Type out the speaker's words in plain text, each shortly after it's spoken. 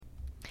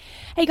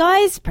Hey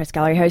guys, Press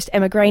Gallery host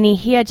Emma Graney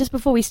here. Just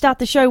before we start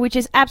the show, which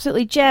is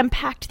absolutely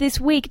jam-packed this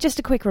week, just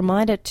a quick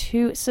reminder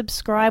to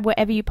subscribe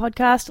wherever you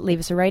podcast. Leave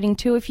us a rating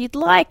too if you'd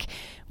like.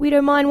 We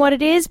don't mind what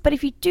it is, but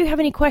if you do have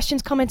any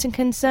questions, comments and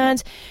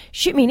concerns,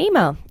 shoot me an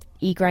email.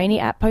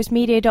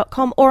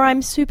 egraney@postmedia.com, or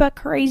I'm super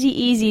crazy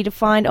easy to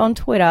find on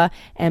Twitter,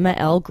 Emma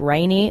L.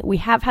 Graney. We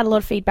have had a lot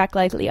of feedback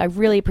lately. I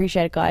really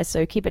appreciate it, guys,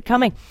 so keep it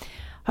coming.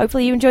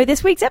 Hopefully you enjoyed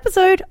this week's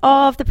episode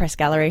of The Press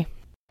Gallery.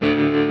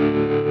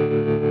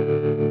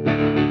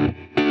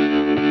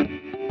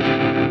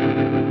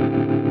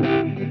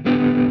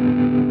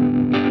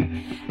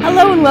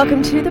 Hello and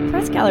welcome to The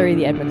Press Gallery,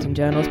 the Edmonton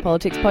Journal's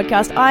politics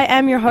podcast. I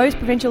am your host,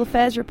 provincial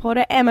affairs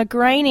reporter Emma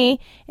Graney.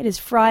 It is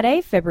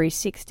Friday, February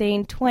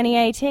 16,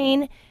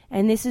 2018,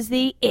 and this is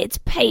the It's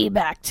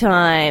Payback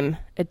Time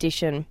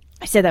edition.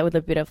 I said that with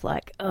a bit of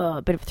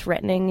a bit of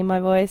threatening in my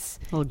voice.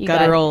 A little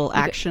guttural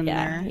action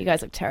there. You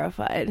guys look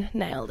terrified.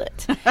 Nailed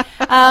it.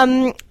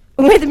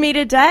 With me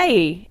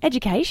today,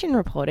 education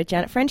reporter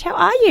Janet French. How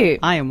are you?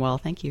 I am well,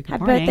 thank you. Good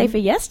Happy morning. birthday for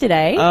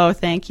yesterday. Oh,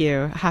 thank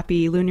you.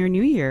 Happy Lunar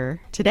New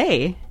Year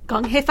today.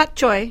 Gong hei fat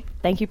choi.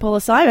 Thank you, Paula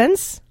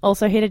Simons,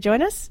 also here to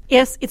join us.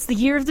 Yes, it's the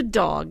year of the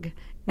dog.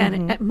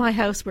 And at my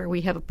house where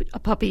we have a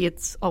puppy,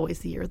 it's always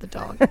the year of the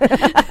dog.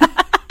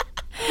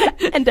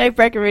 And Dave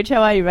Breakridge,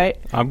 how are you, mate?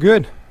 I'm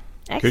good.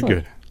 Excellent.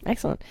 Good.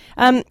 Excellent.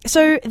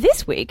 So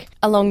this week,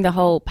 along the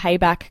whole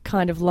payback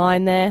kind of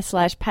line there,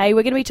 /pay,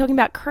 we're going to be talking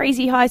about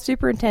crazy high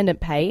superintendent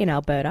pay in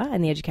Alberta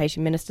and the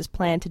Education Minister's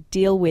plan to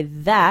deal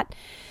with that.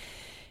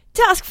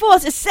 Task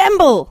Force,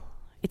 assemble!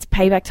 It's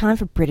payback time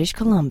for British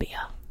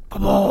Columbia.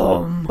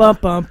 Boom. Bum,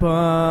 bum,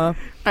 bum.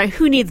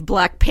 Who needs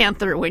Black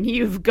Panther when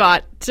you've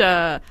got...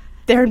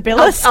 Darren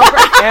Billis?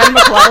 Anne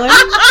McClellan.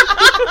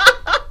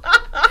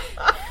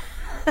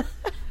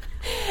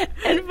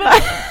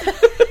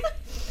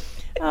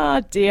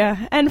 Oh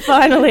dear. And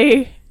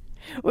finally,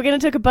 we're going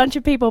to talk a bunch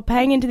of people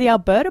paying into the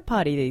Alberta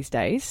Party these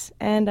days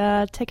and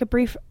take a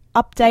brief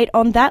update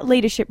on that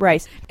leadership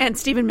race. And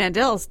Stephen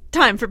Mandel's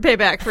time for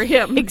payback for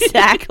him.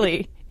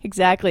 Exactly.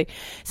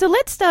 So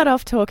let's start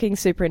off talking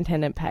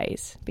superintendent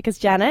pays. Because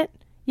Janet,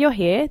 you're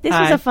here. This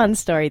was a fun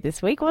story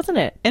this week, wasn't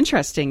it?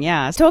 Interesting,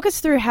 yeah. Talk us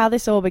through how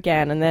this all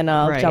began and then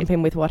I'll Right. jump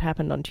in with what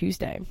happened on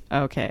Tuesday.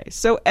 Okay,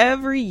 so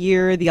every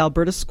year the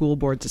Alberta School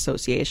Boards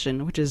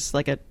Association, which is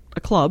like a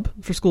club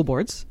for school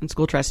boards and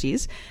school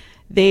trustees,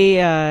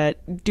 they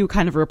do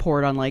kind of a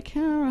report on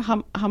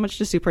how much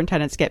do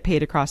superintendents get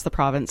paid across the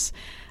province.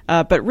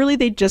 But really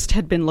they just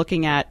had been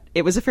looking at,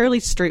 it was a fairly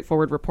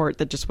straightforward report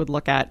that just would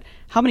look at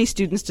how many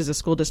students does a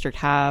school district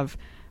have,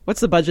 what's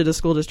the budget of the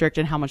school district,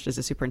 and how much does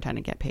the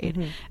superintendent get paid.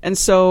 Mm-hmm. And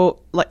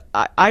so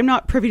I'm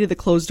not privy to the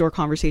closed door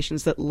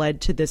conversations that led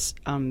to this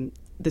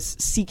this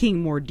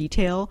seeking more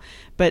detail,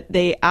 but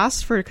they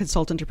asked for a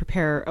consultant to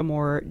prepare a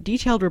more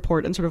detailed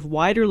report and sort of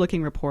wider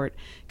looking report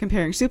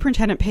comparing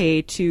superintendent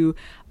pay to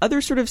other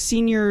sort of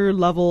senior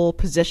level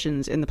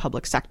positions in the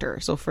public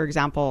sector. So for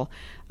example,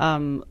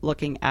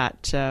 looking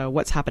at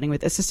what's happening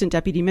with assistant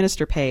deputy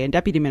minister pay and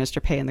deputy minister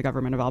pay in the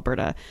government of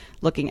Alberta,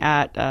 looking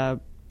at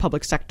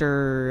public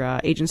sector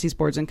agencies,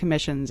 boards and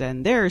commissions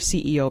and their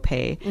CEO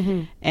pay,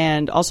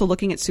 and also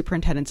looking at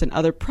superintendents in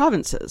other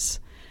provinces.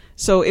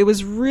 So it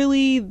was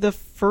really the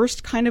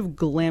first kind of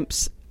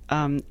glimpse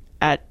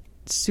at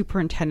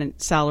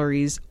superintendent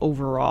salaries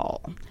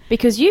overall.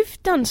 Because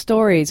you've done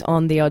stories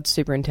on the odd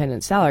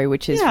superintendent salary,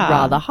 which is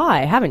rather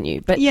high, haven't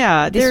you? But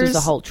this was the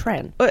whole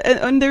trend.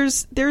 And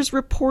there's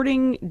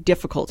reporting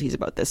difficulties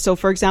about this. So,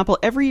 for example,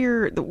 every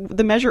year,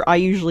 the measure I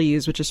usually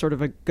use, which is sort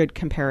of a good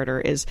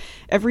comparator, is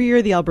every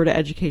year the Alberta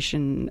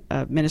Education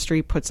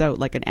Ministry puts out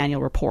like an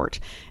annual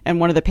report. And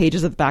one of the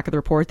pages at the back of the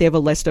report, they have a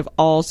list of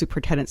all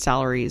superintendent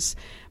salaries.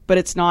 But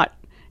it's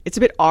a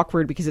bit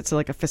awkward because it's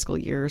like a fiscal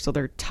year, so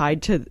they're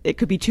tied to, it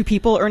could be two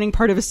people earning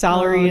part of a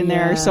salary in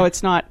there, so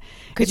it's not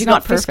perfect. Because you've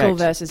got fiscal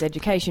versus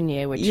education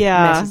year, which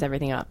messes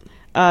everything up.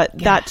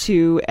 That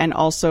too, and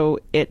also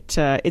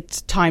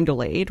it's time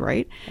delayed,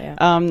 right? Yeah.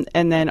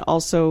 And then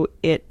also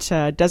it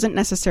doesn't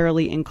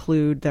necessarily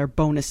include their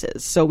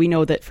bonuses. So we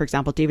know that, for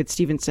example, David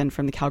Stevenson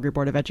from the Calgary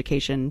Board of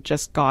Education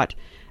just got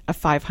a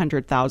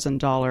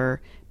 $500,000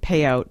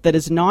 payout that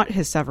is not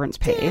his severance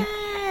pay.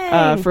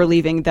 For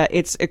leaving, that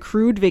it's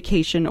accrued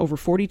vacation over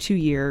 42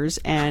 years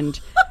and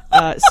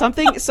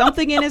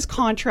something in his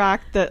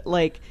contract that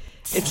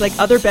it's like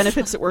other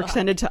benefits that were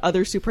extended to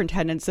other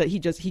superintendents that he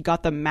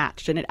got them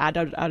matched, and it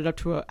added up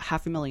to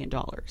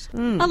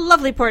 $500,000. A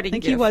lovely parting I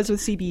think gift. He was with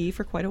CBE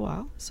for quite a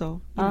while,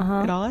 so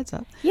it all adds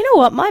up. You know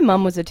what? My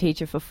mum was a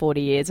teacher for 40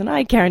 years, and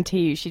I guarantee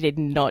you she did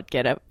not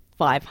get a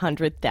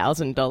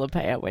 $500,000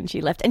 payout when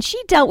she left, and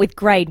she dealt with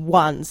grade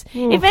ones.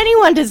 Ooh. If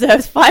anyone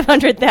deserves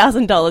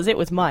 $500,000, it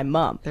was my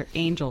mum. They're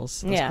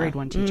angels, those grade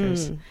one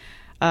teachers.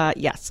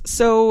 Yes.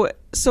 So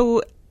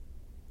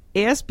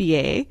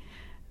ASBA,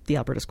 the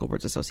Alberta School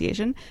Boards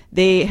Association,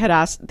 they had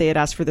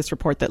asked for this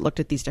report that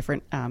looked at these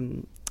different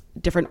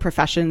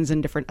professions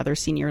and different other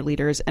senior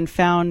leaders, and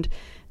found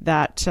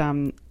that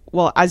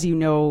well, as you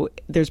know,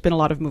 there's been a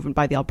lot of movement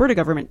by the Alberta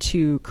government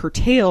to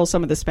curtail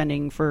some of the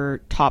spending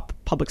for top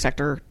public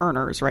sector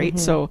earners, right?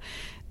 So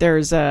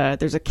there's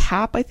a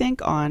cap, I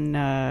think,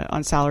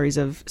 on salaries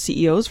of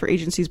CEOs for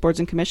agencies, boards,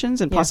 and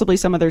commissions, and possibly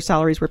some of their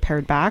salaries were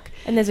pared back.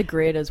 And there's a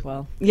grid as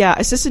well. Yeah,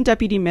 assistant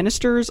deputy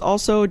ministers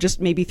also,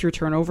 just maybe through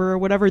turnover or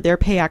whatever, their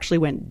pay actually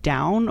went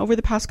down over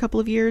the past couple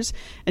of years.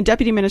 And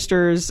deputy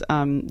ministers,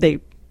 they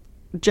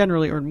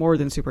generally earn more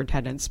than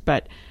superintendents,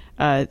 but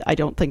I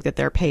don't think that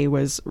their pay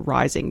was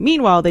rising.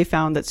 Meanwhile, they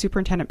found that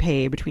superintendent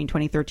pay between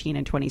 2013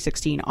 and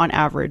 2016 on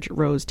average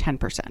rose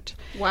 10%.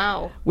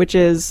 Wow. Which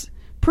is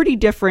pretty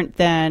different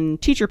than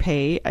teacher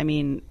pay. I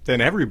mean,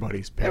 than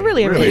everybody's pay.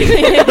 Really.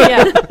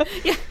 yeah.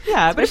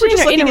 Yeah, but if Especially we're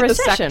just in looking a at the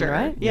recession, sector,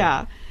 right?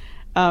 Yeah.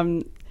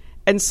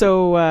 And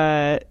so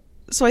I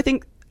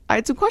think I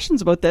had some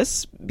questions about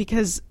this,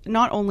 because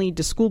not only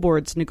do school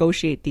boards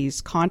negotiate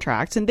these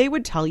contracts, and they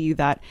would tell you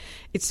that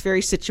it's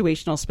very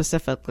situational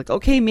specific. Like,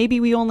 okay, maybe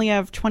we only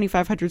have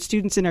 2,500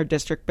 students in our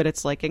district, but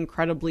it's like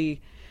incredibly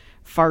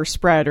far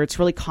spread, or it's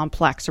really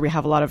complex, or we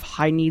have a lot of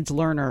high needs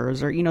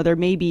learners, or, you know, there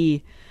may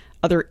be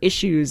other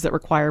issues that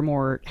require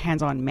more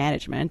hands-on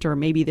management, or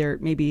maybe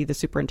the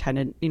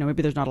superintendent, you know,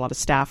 maybe there's not a lot of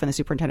staff and the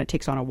superintendent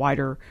takes on a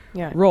wider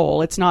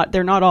role.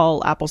 They're not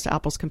all apples to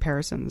apples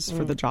comparisons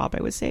for the job,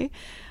 I would say.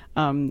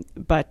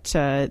 But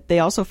they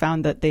also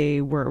found that they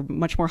were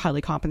much more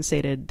highly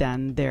compensated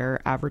than their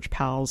average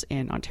pals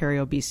in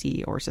Ontario,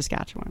 BC, or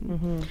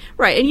Saskatchewan.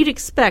 Right, and you'd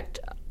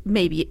expect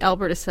maybe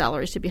Alberta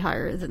salaries to be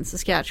higher than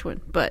Saskatchewan,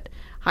 but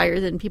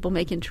higher than people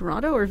make in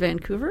Toronto or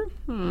Vancouver?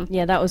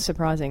 Yeah, that was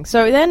surprising.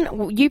 So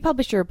then you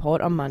published a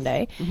report on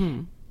Monday,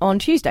 on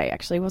Tuesday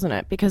actually, wasn't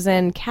it? Because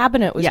then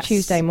Cabinet was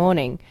Tuesday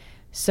morning.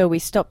 So we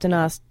stopped and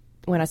asked,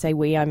 when I say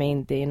we, I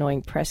mean the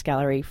annoying press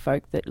gallery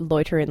folk that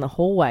loiter in the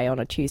hallway on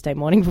a Tuesday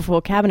morning before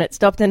Cabinet,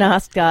 stopped and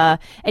asked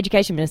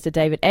Education Minister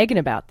David Eggen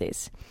about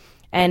this.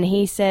 And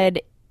he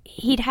said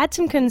he'd had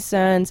some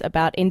concerns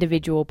about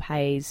individual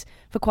pays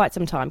for quite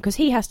some time, because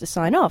he has to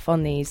sign off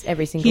on these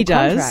every single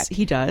contract.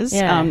 He does.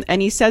 Yeah.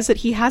 And he says that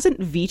he hasn't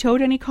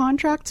vetoed any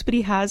contracts, but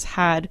he has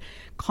had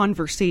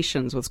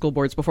conversations with school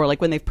boards before,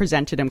 like when they've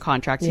presented him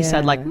contracts. He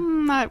said, like,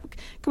 can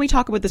we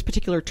talk about this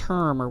particular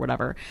term or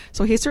whatever?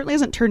 So he certainly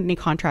hasn't turned any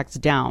contracts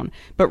down,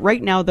 but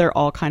right now they're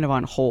all kind of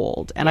on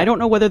hold. And I don't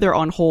know whether they're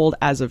on hold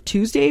as of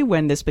Tuesday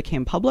when this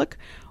became public,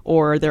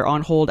 or they're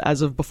on hold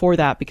as of before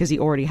that because he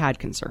already had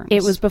concerns.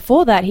 It was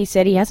before that. He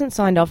said he hasn't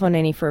signed off on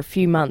any for a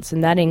few months,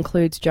 and that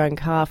includes Joan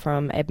Carr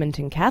from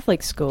Edmonton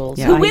Catholic Schools.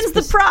 Who wins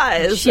the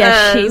prize?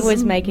 Yeah, she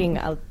was making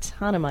a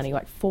ton of money,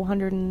 like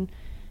 423,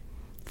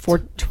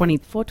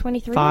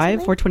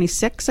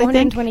 $426, I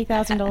think.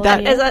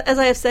 $420,000. As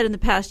I have said in the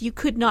past, you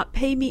could not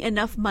pay me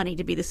enough money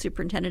to be the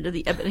superintendent of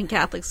the Edmonton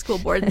Catholic School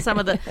Board, and some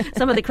of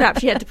the crap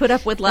she had to put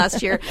up with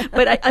last year.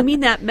 But I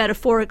mean that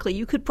metaphorically.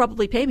 You could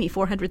probably pay me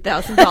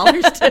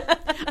 $400,000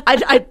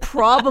 I'd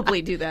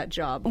probably do that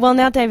job. Well,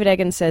 now David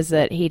Eggen says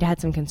that he'd had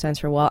some concerns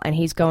for a while, and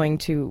he's going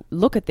to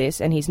look at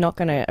this, and he's not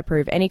going to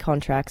approve any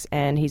contracts,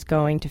 and he's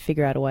going to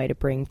figure out a way to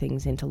bring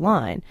things into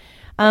line.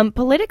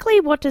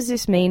 Politically, what does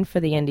this mean for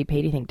the NDP,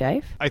 do you think,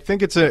 Dave? I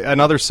think it's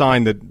another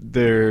sign that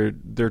they're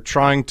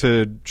trying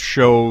to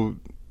show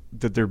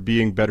that they're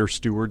being better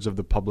stewards of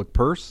the public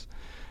purse.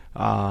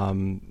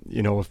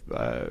 If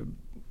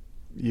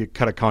you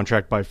cut a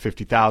contract by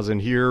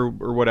 $50,000 here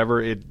or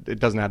whatever, it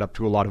doesn't add up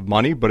to a lot of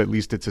money, but at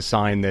least it's a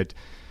sign that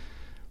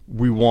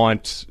we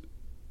want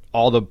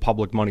all the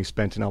public money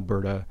spent in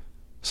Alberta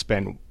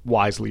spent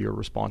wisely or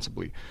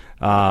responsibly.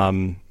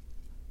 And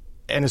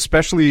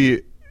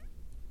especially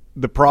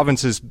the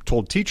province has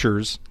told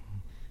teachers,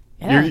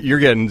 you're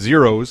getting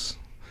zeros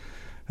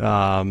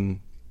to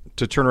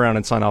turn around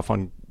and sign off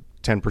on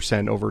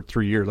 10% over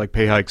 3 years, like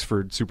pay hikes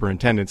for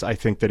superintendents. I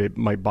think that it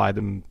might buy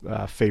them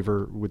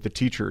favor with the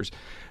teachers.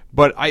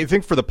 But I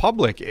think for the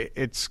public,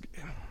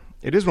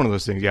 it is one of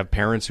those things. You have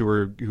parents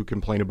who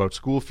complain about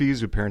school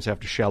fees, who parents have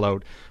to shell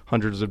out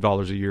hundreds of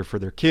dollars a year for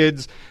their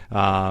kids,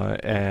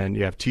 and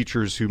you have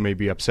teachers who may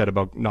be upset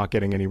about not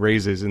getting any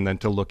raises, and then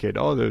to look at,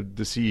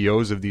 the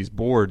CEOs of these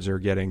boards are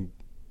getting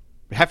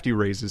hefty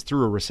raises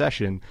through a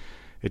recession.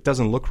 It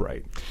doesn't look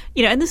right.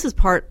 And this is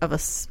part of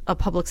a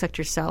public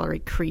sector salary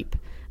creep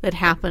that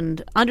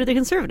happened under the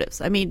Conservatives.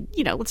 I mean,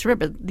 let's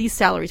remember, these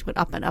salaries went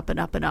up and up and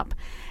up and up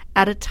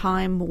at a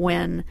time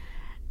when,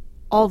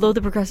 although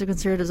the Progressive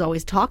Conservatives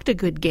always talked a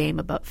good game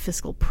about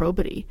fiscal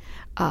probity,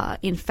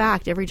 in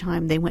fact, every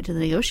time they went to the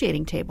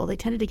negotiating table, they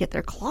tended to get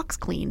their clocks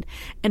cleaned.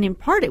 And in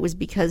part, it was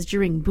because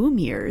during boom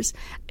years,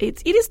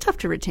 it is tough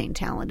to retain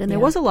talent. And there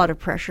was a lot of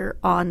pressure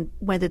on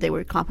whether they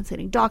were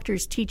compensating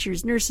doctors,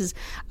 teachers, nurses,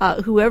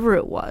 whoever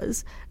it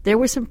was. There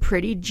were some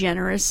pretty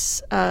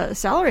generous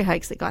salary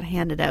hikes that got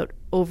handed out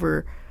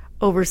over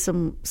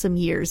some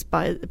years,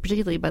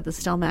 particularly by the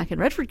Stelmach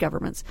and Redford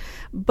governments.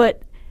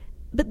 But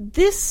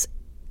this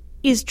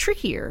is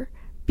trickier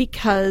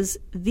because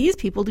these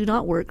people do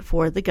not work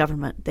for the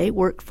government. They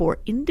work for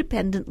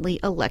independently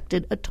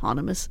elected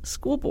autonomous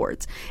school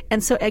boards.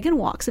 And so Eggen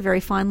walks a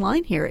very fine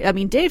line here. I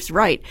mean, Dave's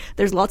right.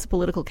 There's lots of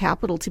political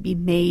capital to be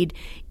made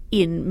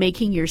in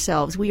making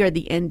yourselves, we are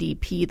the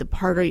NDP,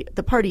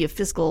 the party of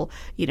fiscal,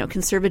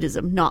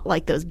 conservatism, not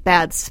like those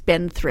bad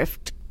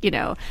spendthrift,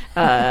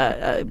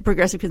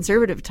 progressive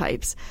conservative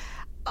types.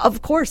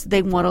 Of course,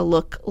 they want to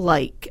look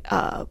like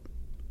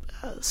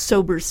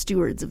sober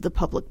stewards of the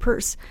public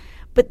purse.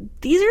 But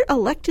these are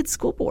elected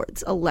school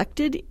boards,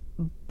 elected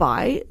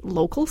by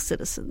local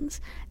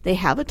citizens. They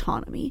have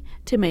autonomy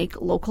to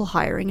make local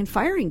hiring and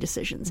firing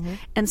decisions. Mm-hmm.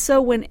 And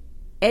so when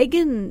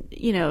Egan,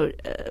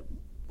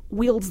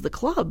 wields the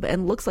club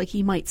and looks like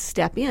he might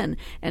step in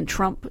and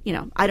trump,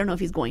 I don't know if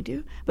he's going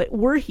to, but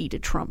were he to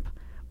trump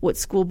what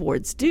school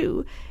boards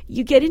do,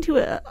 you get into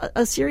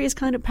a serious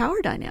kind of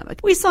power dynamic.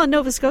 We saw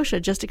Nova Scotia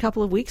just a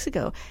couple of weeks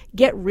ago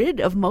get rid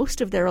of most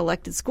of their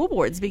elected school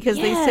boards because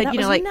they said,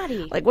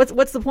 like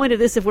what's the point of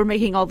this if we're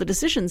making all the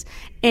decisions?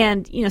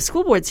 And,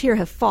 school boards here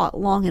have fought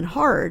long and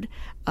hard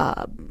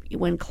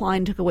when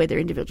Klein took away their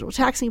individual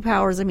taxing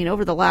powers. I mean,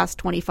 over the last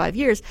 25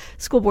 years,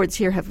 school boards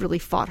here have really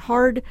fought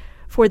hard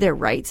for their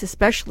rights,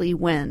 especially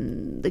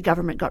when the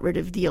government got rid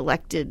of the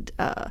elected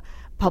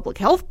public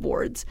health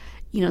boards.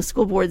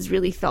 School boards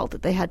really felt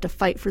that they had to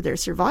fight for their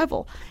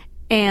survival.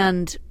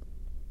 And,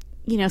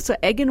 so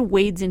Egan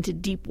wades into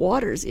deep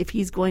waters if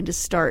he's going to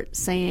start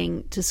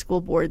saying to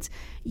school boards,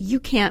 you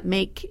can't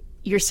make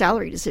your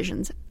salary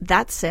decisions.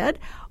 That said,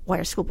 why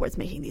are school boards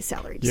making these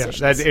salary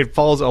decisions? Yeah,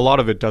 a lot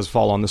of it does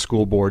fall on the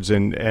school boards.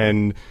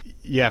 And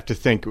you have to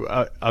think,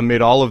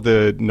 amid all of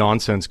the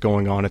nonsense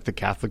going on at the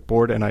Catholic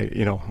board, and the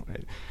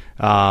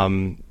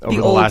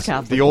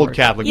old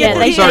Catholic yeah,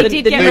 board.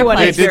 They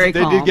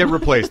did get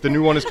replaced. The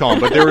new one is calm,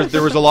 but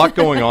there was a lot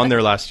going on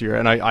there last year,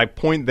 and I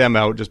point them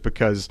out just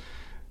because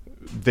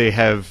they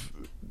have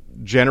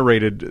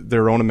generated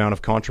their own amount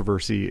of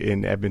controversy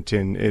in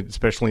Edmonton,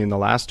 especially in the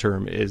last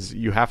term. Is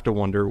you have to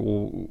wonder,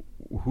 well,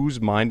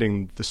 who's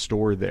minding the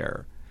store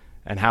there,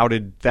 and how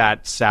did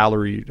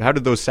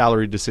those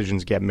salary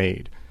decisions get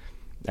made?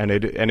 And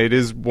it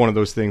is one of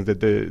those things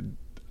that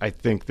I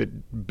think that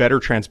better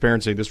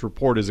transparency. This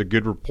report is a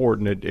good report,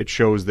 and it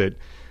shows that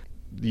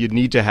you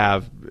need to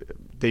have.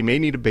 They may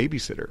need a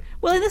babysitter.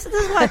 Well, and this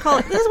is why I call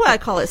it. This is why I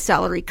call it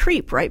salary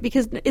creep, right?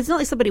 Because it's not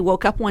like somebody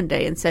woke up one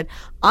day and said,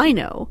 "I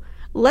know,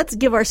 let's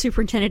give our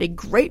superintendent a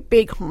great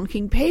big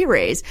honking pay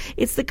raise."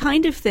 It's the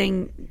kind of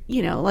thing,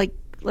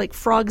 like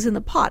frogs in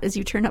the pot as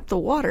you turn up the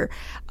water.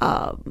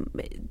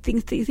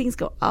 Things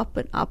go up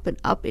and up and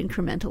up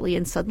incrementally,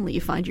 and suddenly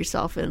you find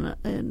yourself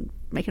in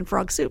making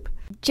frog soup.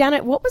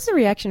 Janet, what was the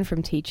reaction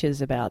from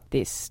teachers about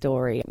this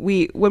story?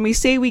 When we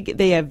say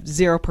they have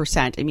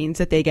 0%, it means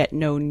that they get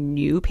no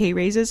new pay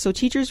raises. So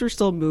teachers are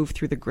still moved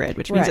through the grid,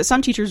 which means that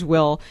some teachers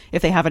will,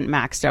 if they haven't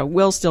maxed out,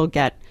 will still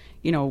get,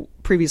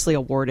 previously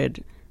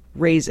awarded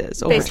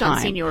raises over based time.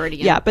 On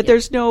seniority. But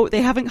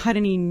they haven't had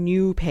any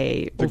new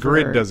pay. The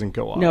grid doesn't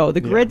go up. No,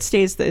 the grid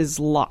is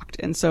locked.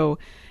 And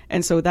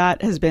so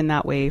that has been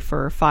that way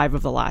for 5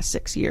 of the last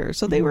 6 years.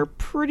 So they were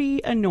pretty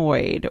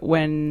annoyed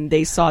when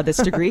they saw this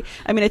degree.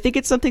 I mean, I think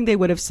it's something they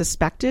would have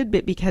suspected,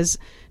 but because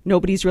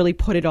nobody's really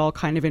put it all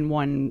kind of in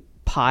one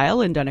pile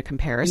and done a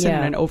comparison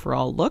and an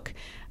overall look,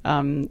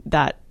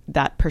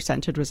 that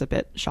percentage was a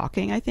bit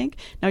shocking, I think.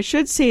 Now, I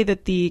should say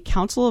that the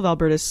Council of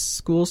Alberta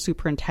School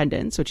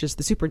Superintendents, which is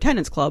the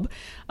Superintendents Club,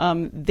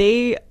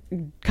 they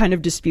kind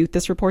of dispute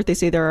this report. They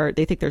say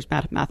they think there's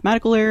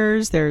mathematical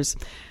errors. There's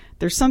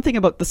something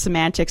about the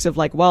semantics of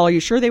like, well, are you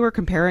sure they were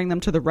comparing them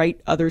to the right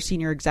other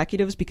senior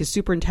executives? Because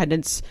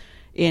superintendents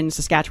in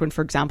Saskatchewan,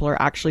 for example, are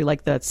actually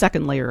like the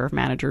second layer of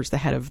managers. The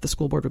head of the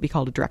school board would be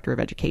called a director of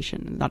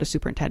education, not a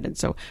superintendent.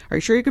 So are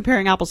you sure you're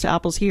comparing apples to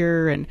apples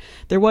here? And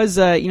there was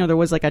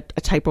like a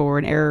typo or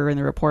an error in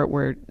the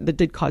report that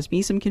did cause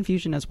me some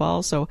confusion as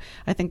well. So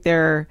I think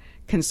they're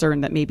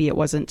concerned that maybe it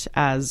wasn't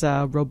as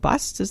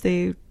robust as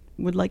they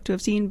would like to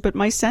have seen. But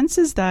my sense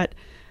is that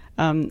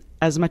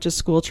as much as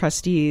school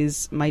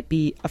trustees might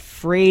be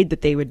afraid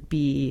that they would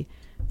be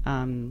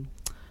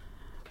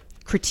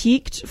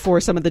critiqued for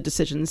some of the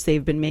decisions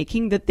they've been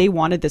making, that they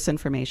wanted this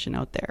information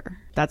out there.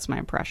 That's my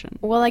impression.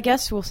 Well, I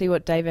guess we'll see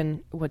what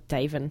David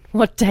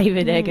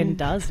Egan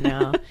does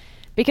now.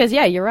 Because,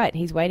 you're right.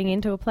 He's wading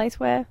into a place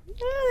where...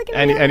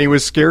 And he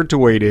was scared to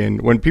wade in.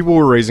 When people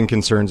were raising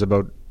concerns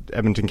about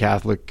Edmonton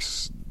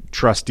Catholic's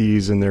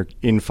trustees and their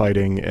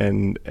infighting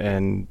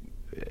and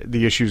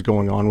the issues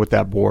going on with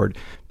that board,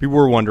 people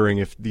were wondering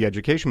if the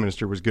education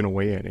minister was going to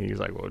weigh in. And he's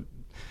like, well...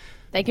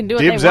 They can do it.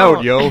 Dibs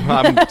out, yo!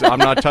 I'm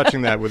not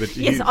touching that with it.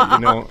 Yes,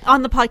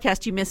 on the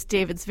podcast, you missed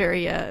David's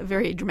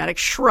very dramatic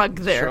shrug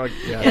there.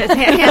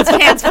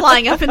 Hands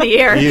flying up in the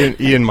air.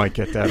 Ian might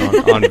get that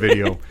on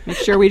video. Make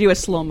sure we do a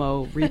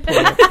slow-mo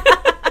replay.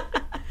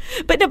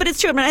 But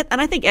it's true. I mean,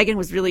 and I think Egan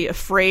was really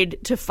afraid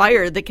to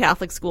fire the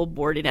Catholic School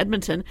Board in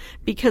Edmonton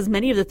because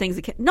many of the things,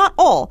 not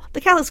all,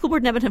 the Catholic School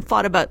Board in Edmonton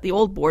fought about, the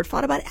old board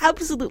fought about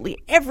absolutely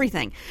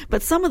everything.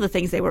 But some of the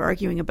things they were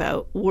arguing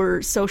about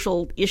were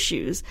social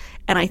issues.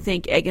 And I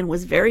think Egan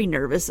was very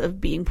nervous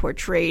of being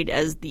portrayed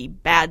as the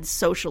bad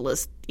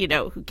socialist,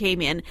 who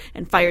came in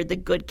and fired the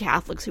good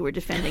Catholics who were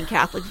defending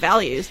Catholic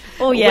values.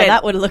 Oh, yeah,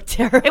 that would have looked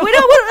terrible. It would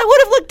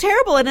have looked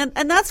terrible.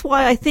 And that's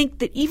why I think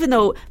that even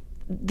though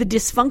the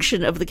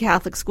dysfunction of the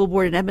Catholic School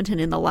Board in Edmonton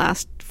in the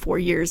last 4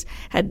 years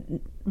had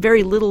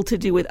very little to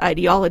do with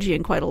ideology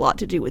and quite a lot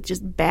to do with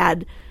just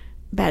bad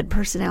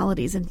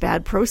personalities and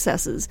bad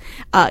processes,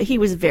 he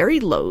was very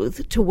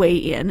loath to weigh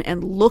in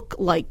and look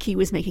like he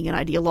was making an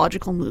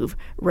ideological move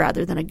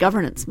rather than a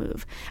governance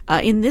move.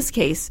 In this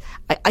case,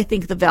 I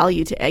think the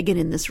value to Egan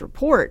in this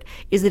report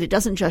is that it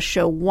doesn't just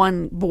show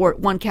one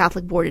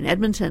Catholic board in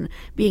Edmonton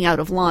being out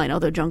of line,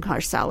 although Joan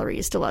Carr's salary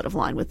is still out of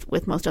line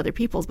with most other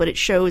people's, but it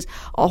shows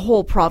a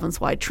whole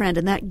province-wide trend,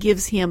 and that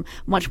gives him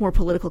much more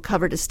political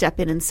cover to step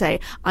in and say,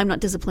 I'm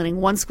not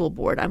disciplining one school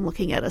board, I'm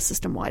looking at a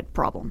system-wide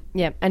problem.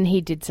 Yeah, and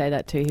he did say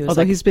that too. He was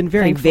Although he's been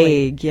very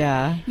vague,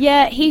 yeah.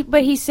 Yeah,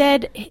 but he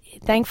said,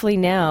 thankfully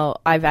now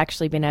I've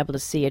actually been able to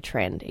see a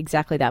trend.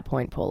 Exactly that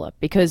point, Paula.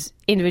 Because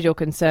individual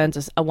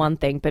concerns are one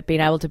thing, but being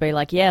able to be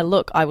like, yeah,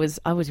 look, I was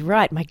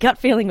right. My gut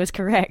feeling was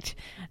correct.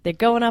 They're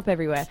going up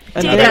everywhere.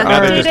 And now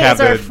they just have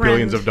the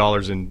billions of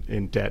dollars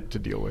in debt to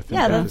deal with.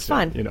 Yeah, that's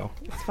fine.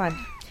 It's fine.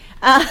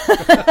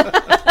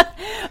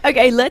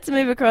 Okay, let's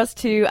move across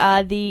to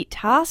the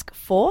task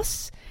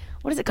force.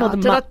 What is it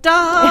called? They're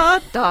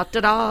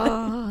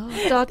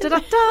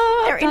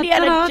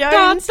Indiana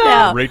Jones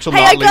now. Rachel Hey,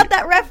 Notley. I got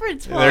that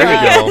reference. Paula. There you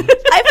go.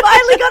 I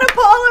finally got a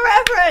Paula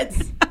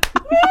reference.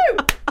 Woo!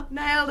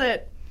 Nailed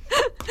it.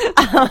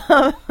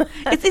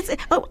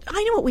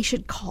 I know what we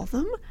should call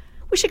them.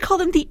 We should call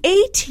them the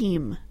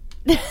A-Team.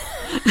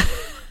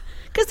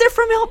 Because they're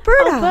from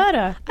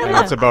Alberta. And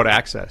it's about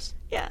access.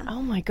 Yeah.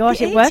 Oh my gosh,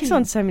 The it works A-Team.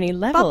 on so many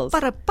levels.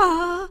 That's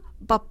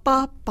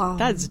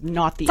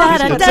not the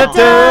Janet's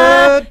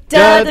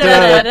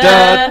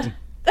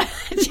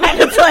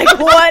like,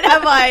 what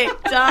have I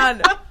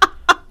done?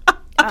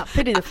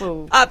 Pity the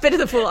fool. Pity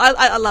the fool.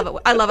 I love it.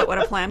 I love it when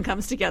a plan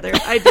comes together.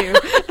 I do.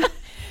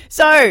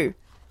 So,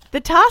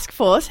 the task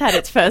force had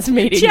its first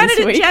meeting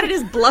this week. Janet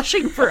is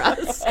blushing for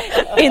us.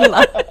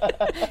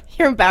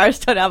 You're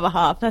embarrassed on our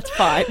behalf. That's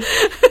fine.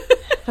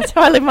 That's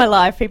how I live my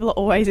life. People are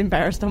always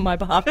embarrassed on my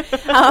behalf.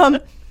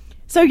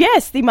 So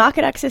yes, the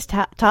Market Access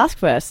Task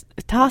Force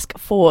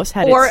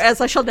had or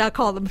as I shall now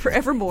call them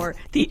forevermore,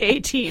 the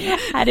A-Team.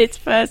 Had its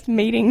first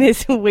meeting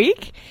this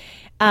week.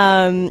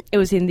 It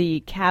was in the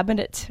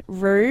cabinet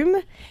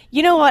room.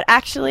 You know what?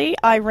 Actually,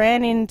 I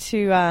ran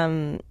into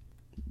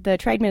the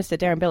Trade Minister,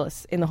 Darren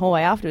Billis, in the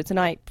hallway afterwards, and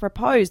I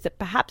proposed that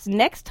perhaps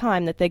next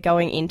time that they're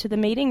going into the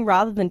meeting,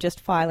 rather than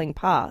just filing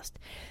past,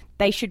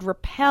 they should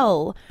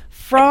rappel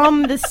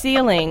from the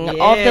ceiling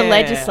of the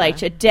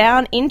legislature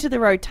down into the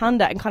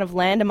rotunda and kind of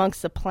land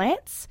amongst the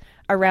plants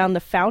around the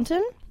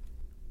fountain.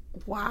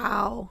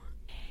 Wow.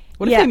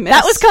 What if they missed?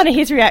 That was kind of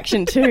his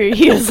reaction too.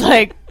 He was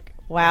like,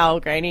 wow,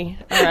 Graney,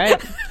 all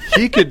right.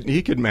 He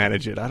could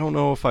manage it. I don't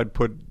know if I'd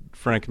put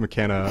Frank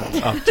McKenna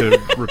up to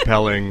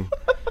rappelling.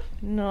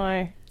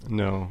 No.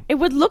 It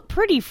would look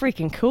pretty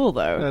freaking cool,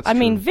 though. That's I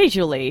mean, true.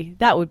 visually,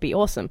 that would be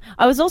awesome.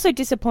 I was also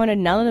disappointed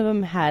none of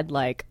them had,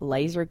 like,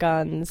 laser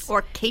guns.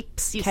 Or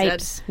capes, you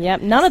capes. said.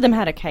 Yep, none of them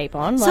had a cape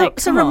on. So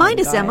come remind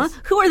on, us, guys. Emma,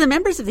 who are the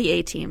members of the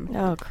A-Team?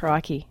 Oh,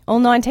 crikey. All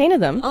 19 of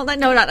them. Oh,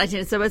 no, not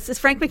 19. So it's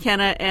Frank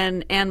McKenna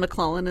and Anne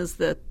McClellan as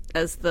the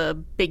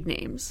big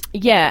names.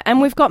 Yeah,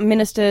 and we've got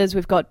ministers,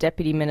 we've got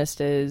deputy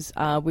ministers,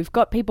 we've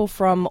got people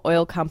from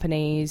oil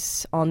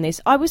companies on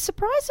this. I was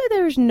surprised that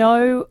there is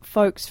no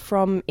folks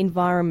from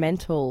environmental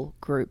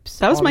groups.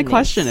 That was on my this.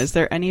 question. Is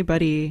there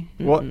anybody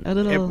a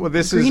little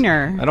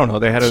greener? I don't know.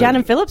 They had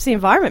Shannon Phillips, the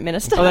environment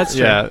minister. Oh, that's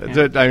true.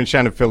 Yeah. I mean,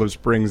 Shannon Phillips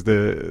brings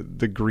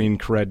the green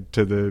cred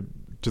to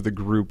the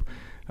group.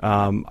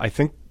 I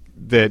think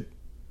that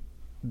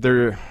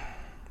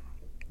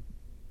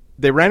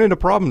they ran into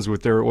problems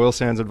with their oil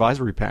sands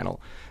advisory panel,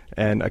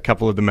 and a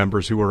couple of the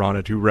members who were on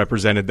it who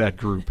represented that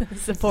group.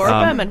 Sephora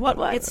Berman, what?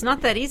 It's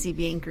not that easy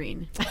being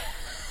green.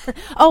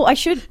 Oh, I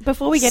should,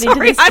 before we get into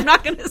this... I'm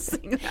not going to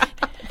sing that.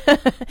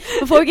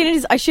 Before we get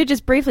into this, I should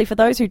just briefly, for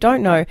those who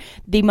don't know,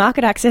 the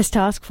Market Access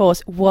Task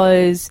Force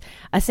was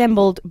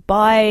assembled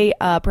by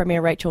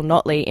Premier Rachel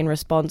Notley in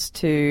response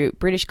to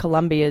British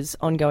Columbia's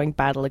ongoing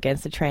battle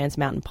against the Trans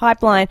Mountain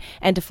Pipeline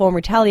and to form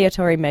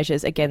retaliatory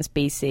measures against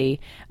BC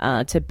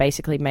to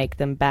basically make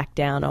them back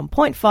down on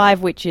point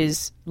 5, which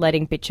is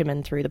letting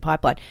bitumen through the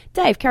pipeline.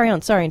 Dave, carry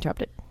on. Sorry,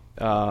 interrupted.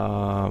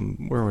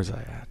 Where was I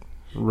at?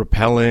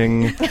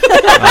 Repelling.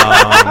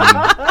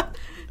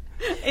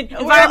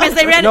 environments.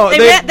 They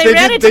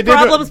ran into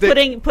problems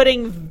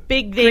putting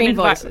big name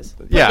invoices.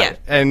 Yeah,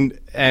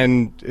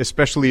 and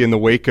especially in the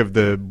wake of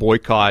the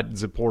boycott,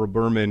 Zipporah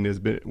Berman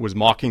was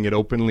mocking it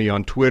openly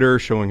on Twitter,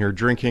 showing her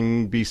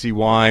drinking BC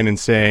wine and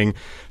saying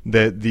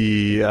that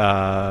the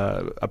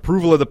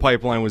approval of the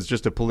pipeline was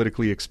just a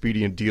politically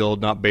expedient deal,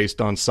 not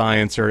based on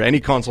science or any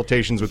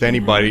consultations with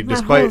anybody.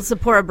 That whole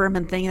Zipporah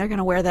Berman thing, they're going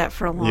to wear that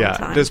for a long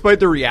time. Despite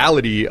the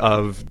reality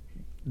of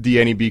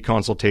the NEB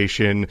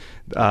consultation,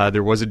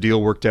 there was a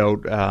deal worked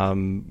out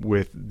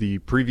with the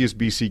previous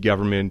BC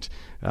government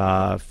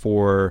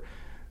for,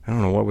 I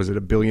don't know, what was it,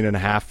 $1.5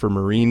 billion for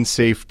marine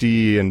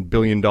safety and $1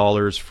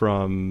 billion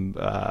from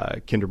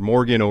Kinder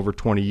Morgan over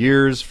 20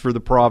 years for the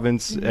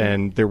province. Mm-hmm.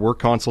 And there were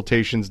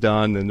consultations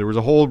done, and there was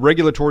a whole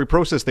regulatory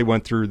process they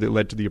went through that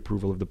led to the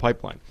approval of the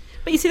pipeline.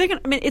 But you see,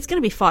 it's going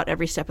to be fought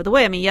every step of the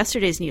way. I mean,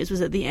 yesterday's news was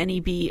that the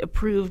NEB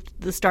approved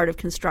the start of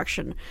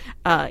construction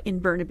in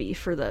Burnaby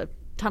for the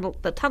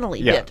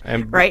tunneling bit,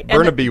 and right?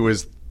 Burnaby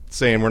was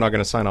saying we're not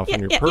going to sign off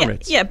on your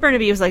permits. Yeah,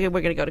 Burnaby was like, we're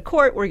going to go to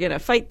court, we're going to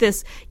fight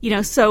this,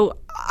 So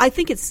I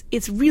think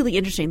it's really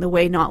interesting the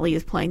way Notley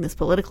is playing this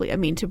politically. I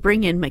mean, to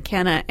bring in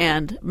McKenna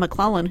and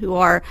McClellan, who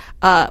are,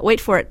 wait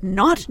for it,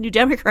 not New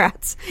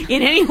Democrats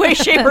in any way,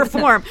 shape, or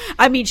form.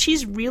 I mean,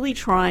 she's really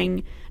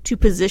trying to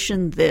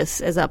position this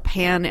as a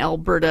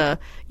pan-Alberta,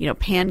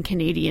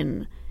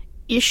 pan-Canadian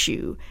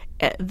issue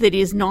that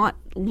is not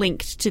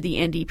linked to the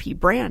NDP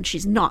brand.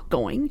 She's not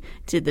going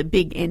to the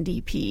big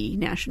NDP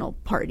National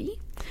Party.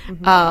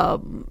 Mm-hmm.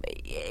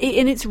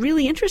 And it's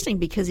really interesting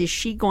because is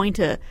she going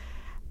to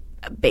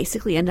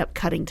basically end up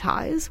cutting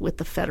ties with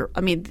the federal?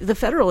 I mean, the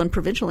federal and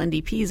provincial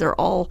NDPs are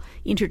all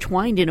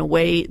intertwined in a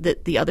way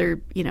that the other,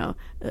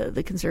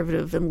 the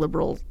conservative and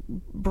liberal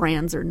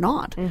brands are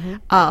not.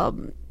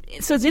 Mm-hmm.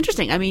 So it's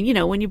interesting. I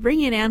mean, when you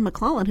bring in Anne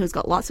McClellan, who's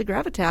got lots of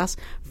gravitas,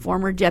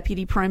 former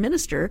Deputy Prime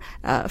Minister,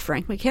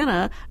 Frank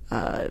McKenna,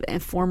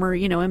 and former,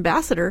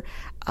 ambassador,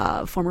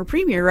 former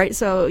Premier, right?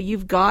 So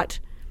you've got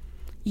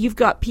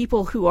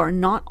people who are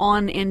not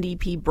on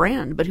NDP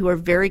brand, but who are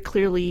very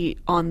clearly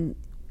on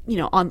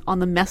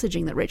the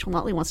messaging that Rachel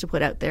Notley wants to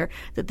put out there,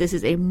 that this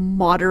is a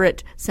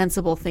moderate,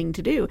 sensible thing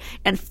to do.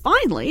 And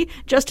finally,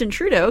 Justin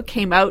Trudeau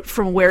came out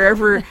from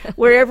wherever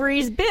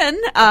he's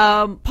been,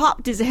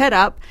 popped his head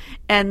up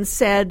and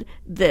said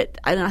that,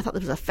 and I thought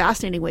this was a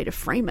fascinating way to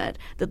frame it,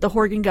 that the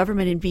Horgan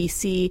government in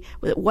BC,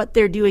 that what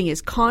they're doing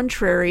is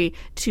contrary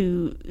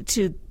to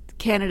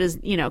Canada's,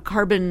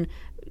 carbon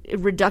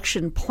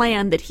reduction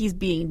plan, that he's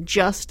being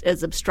just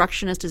as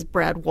obstructionist as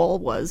Brad Wall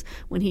was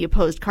when he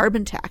opposed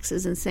carbon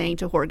taxes, and saying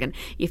to Horgan,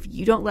 if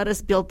you don't let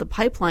us build the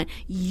pipeline,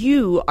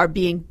 you are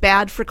being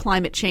bad for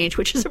climate change,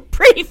 which is a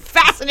pretty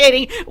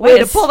fascinating way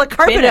to pull the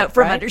carpet out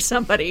from under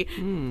somebody.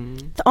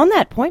 On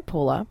that point,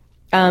 Paula,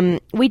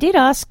 we did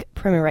ask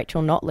Premier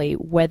Rachel Notley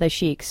whether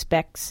she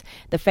expects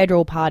the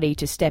federal party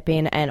to step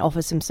in and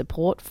offer some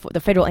support, for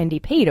the federal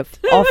NDP to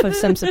offer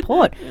some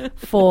support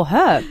for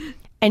her.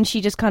 And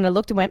she just kind of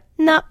looked and went,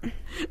 "No."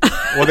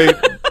 Well,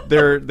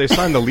 they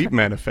signed the LEAP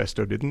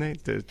manifesto, didn't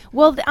they?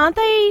 Well, aren't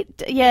they?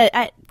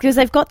 Yeah, because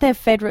they've got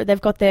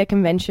their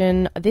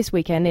convention this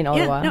weekend in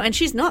Ottawa. Yeah, no, and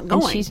she's not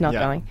going. She's not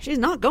going. She's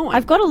not going.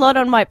 I've got a lot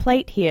on my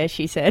plate here,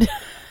 she said.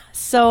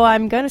 So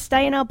I'm going to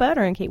stay in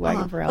Alberta and keep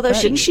working for Alberta.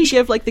 Although, didn't she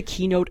give the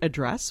keynote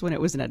address when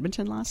it was in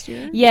Edmonton last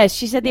year? Yes,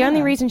 she said the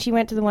only reason she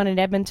went to the one in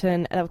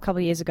Edmonton a couple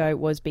of years ago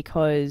was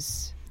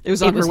because it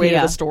was on her way to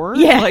the store.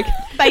 Yeah,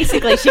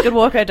 basically she could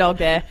walk her dog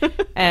there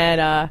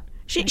and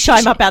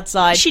chime up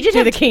outside,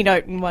 do the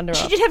keynote and wander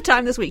She up. did have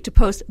time this week to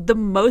post the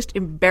most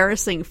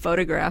embarrassing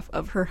photograph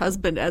of her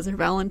husband as her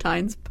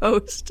Valentine's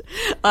post.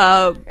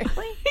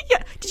 Really?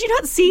 Yeah. Did you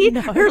not see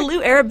her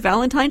Lou Arab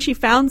Valentine? She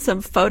found some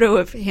photo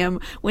of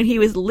him when he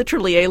was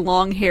literally a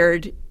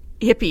long-haired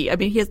hippie. I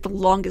mean, he has the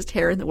longest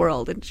hair in the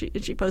world, and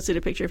she posted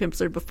a picture of him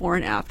sort of before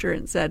and after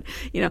and said,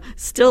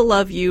 still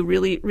love you,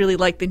 really, really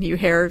like the new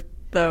hair,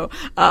 though.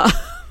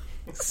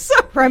 So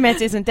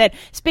romance isn't dead.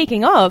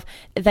 Speaking of,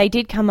 they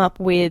did come up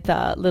with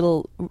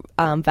little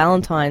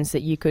Valentines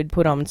that you could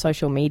put on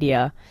social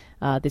media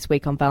this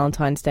week on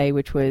Valentine's Day,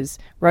 which was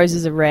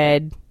roses are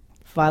red,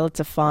 violets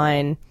are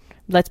fine,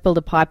 let's build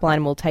a pipeline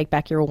and we'll take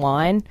back your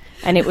wine.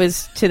 And it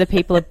was to the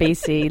people of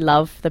BC,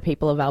 love the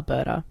people of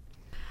Alberta.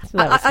 So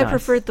I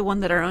preferred the one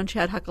that our own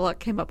Chad Huckaluck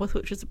came up with,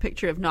 which was a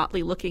picture of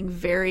Notley looking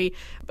very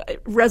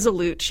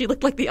resolute. She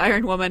looked like the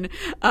Iron Woman.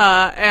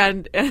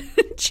 And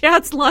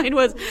Chad's line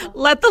was,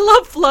 let the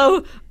love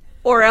flow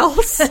or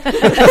else.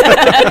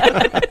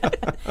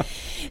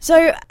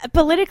 So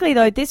politically,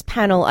 though, this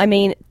panel, I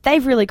mean,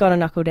 they've really got to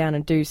knuckle down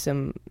and do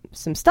some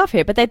stuff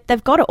here. But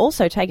they've got to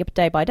also take it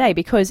day by day,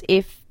 because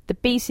if the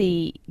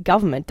BC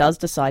government does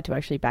decide to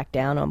actually back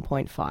down on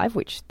 0.5,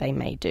 which they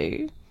may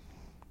do,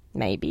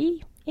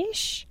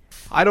 maybe-ish.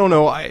 I don't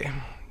know.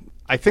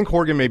 I think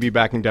Horgan may be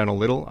backing down a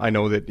little. I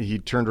know that he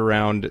turned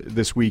around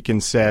this week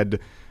and said,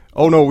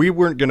 oh, no, we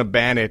weren't going to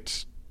ban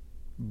it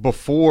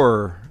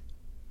before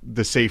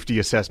the safety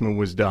assessment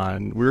was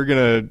done.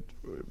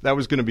 That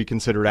was going to be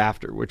considered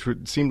after, which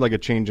seemed like a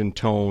change in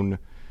tone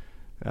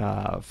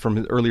from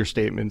his earlier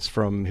statements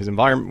from his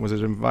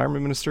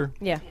environment minister?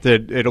 Yeah.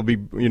 That it'll be,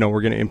 we're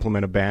going to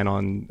implement a ban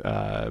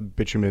on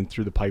bitumen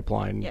through the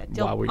pipeline. Yeah,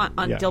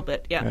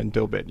 dilbit, yeah. And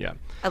dilbit, yeah.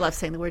 I love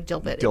saying the word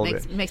dilbit.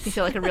 Dilbit. It makes me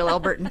feel like a real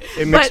Albertan.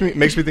 It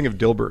makes me think of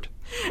Dilbert.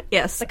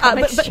 Yes,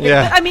 comic but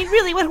I mean,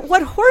 really,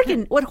 what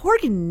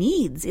Horgan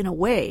needs in a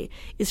way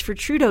is for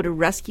Trudeau to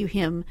rescue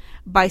him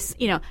by,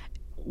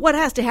 what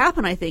has to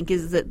happen, I think,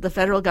 is that the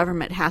federal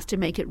government has to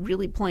make it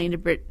really plain to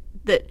Brit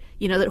that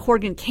that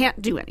Horgan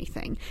can't do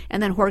anything,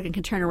 and then Horgan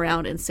can turn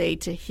around and say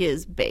to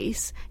his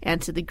base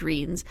and to the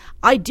Greens,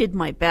 "I did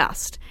my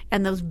best,"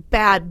 and those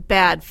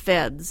bad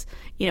feds,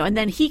 and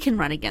then he can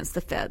run against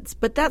the feds.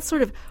 But that's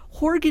sort of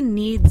Horgan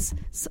needs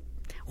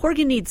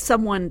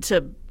someone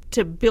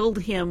to build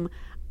him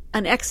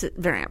an exit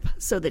ramp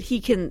so that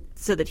he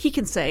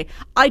can say,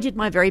 "I did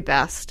my very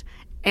best."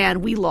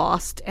 And we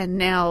lost, and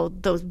now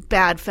those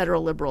bad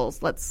federal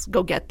Liberals, let's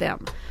go get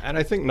them. And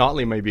I think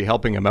Notley may be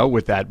helping him out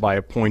with that by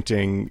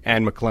appointing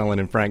Anne McClellan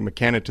and Frank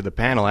McKenna to the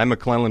panel. Anne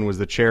McClellan was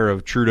the chair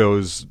of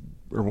Trudeau's,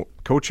 or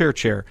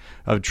co-chair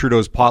of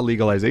Trudeau's pot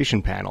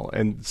legalization panel.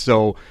 And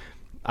so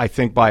I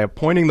think by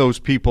appointing those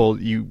people,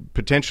 you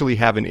potentially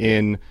have an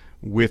in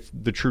with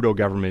the Trudeau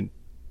government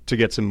to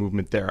get some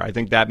movement there. I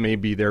think that may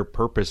be their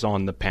purpose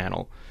on the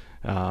panel,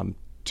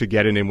 to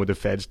get an in with the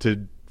feds,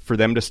 for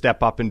them to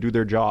step up and do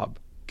their job.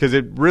 Because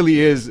it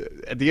really is,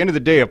 at the end of the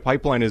day, a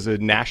pipeline is a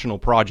national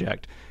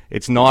project.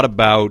 It's not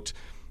about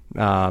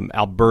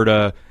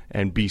Alberta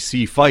and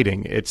BC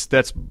fighting.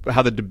 That's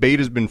how the debate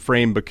has been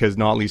framed, because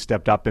Notley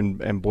stepped up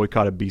and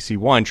boycotted BC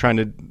One, trying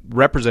to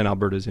represent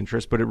Alberta's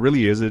interests. But it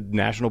really is a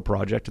national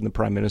project, and the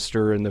Prime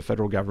Minister and the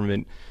federal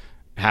government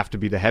have to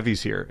be the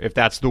heavies here, if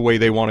that's the way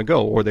they want to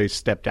go, or they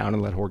step down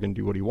and let Horgan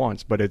do what he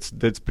wants. But it's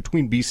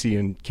between BC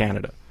and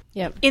Canada.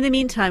 Yep. In the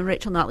meantime,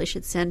 Rachel Notley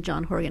should send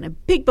John Horgan a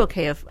big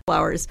bouquet of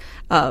flowers,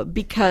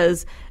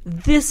 because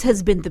this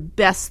has been the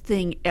best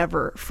thing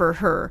ever for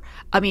her.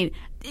 I mean,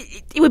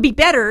 it would be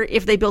better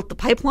if they built the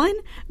pipeline,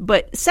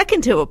 but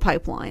second to a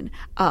pipeline,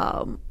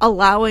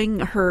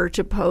 allowing her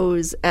to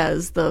pose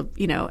as the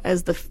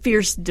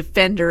fierce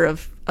defender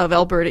of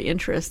Alberta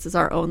interests, as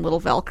our own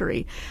little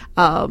Valkyrie,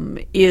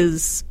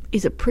 is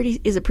a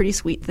pretty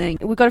sweet thing.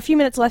 We've got a few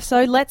minutes left,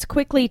 so let's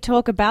quickly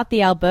talk about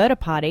the Alberta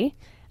Party.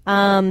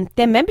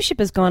 Their membership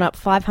has gone up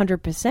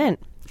 500%.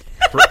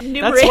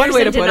 That's one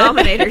way to put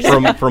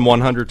it. From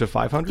 100 to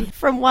 500?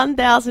 From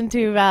 1,000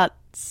 to about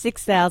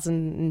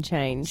 6,000 and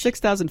change.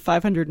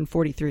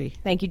 6,543.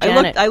 Thank you,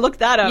 Janet. I looked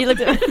that up. You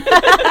looked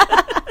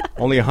at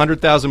Only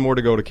 100,000 more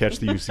to go to catch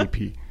the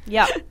UCP.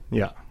 Yep.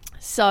 Yeah.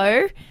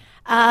 So,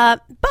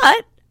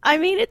 but, I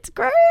mean, it's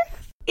growth.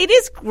 It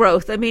is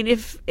growth. I mean,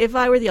 if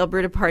I were the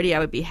Alberta Party, I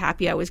would be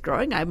happy I was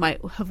growing. I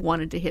might have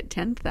wanted to hit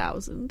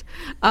 10,000.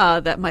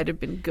 That might have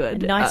been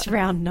good. A nice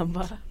round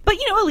number. But,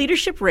 a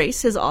leadership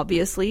race has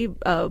obviously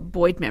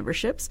buoyed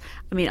memberships.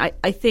 I mean,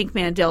 I think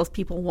Mandel's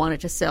people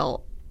wanted to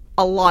sell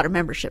a lot of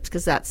memberships,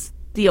 because that's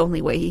the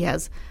only way he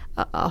has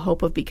a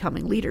hope of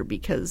becoming leader,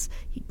 because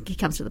he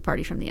comes to the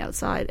party from the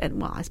outside.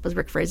 And, well, I suppose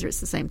Rick Fraser,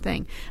 it's the same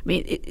thing. I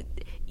mean,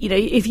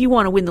 if you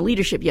want to win the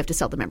leadership, you have to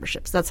sell the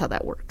memberships. That's how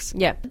that works.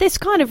 Yeah. This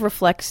kind of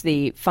reflects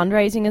the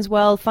fundraising as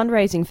well.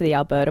 Fundraising for the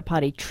Alberta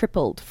Party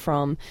tripled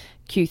from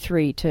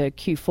Q3 to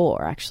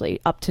Q4,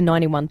 actually, up to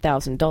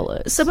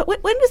 $91,000. So, but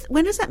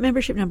when does that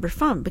membership number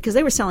from? Because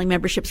they were selling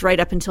memberships right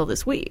up until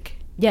this week.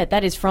 Yeah,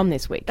 that is from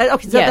this week.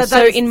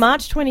 So in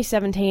March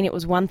 2017, it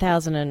was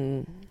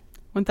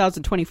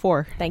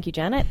 1,024. Thank you,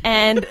 Janet.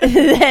 And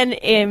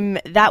then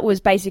that was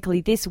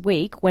basically this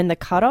week when the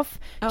cutoff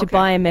to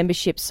buy a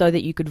membership so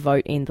that you could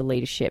vote in the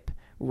leadership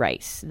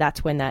race.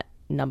 That's when that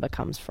number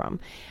comes from.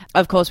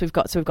 Of course, we've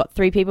got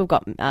three people. We've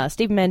got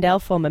Stephen Mandel,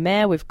 former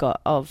mayor. We've got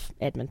of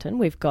Edmonton.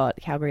 We've got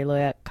Calgary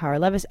lawyer Cara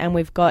Levis, and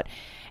we've got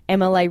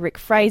MLA Rick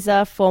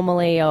Fraser,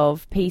 formerly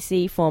of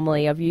PC,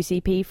 formerly of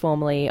UCP,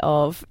 formerly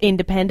of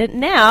Independent,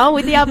 now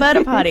with the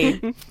Alberta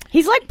Party.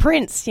 He's like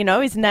Prince,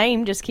 his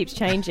name just keeps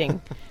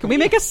changing. Can we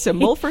make a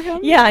symbol for him?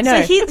 Yeah, I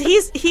know.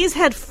 So he's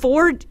had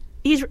four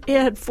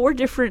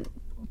different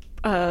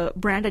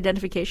brand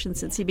identifications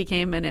since he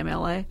became an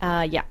MLA.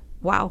 Yeah.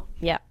 Wow.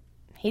 Yeah.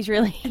 He's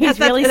really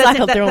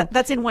cycled through them.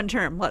 That's in one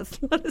term.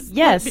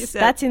 Yes,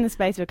 that's in the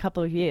space of a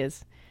couple of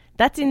years.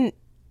 That's in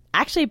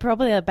actually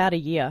probably about a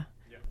year.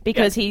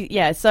 Because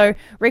so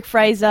Rick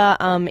Fraser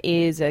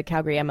is a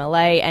Calgary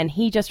MLA, and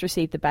he just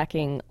received the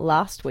backing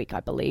last week,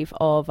 I believe,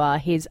 of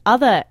his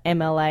other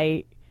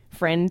MLA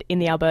friend in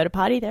the Alberta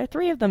Party. There are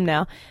three of them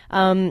now.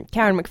 Karen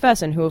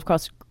McPherson, who of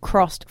course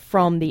crossed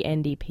from the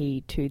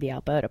NDP to the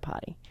Alberta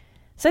Party.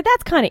 So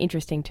that's kind of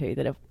interesting too,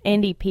 that an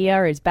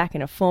NDPer is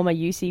backing a former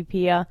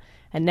UCPer,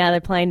 and now they're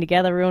playing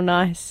together real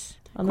nice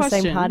on the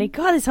same party.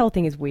 God, this whole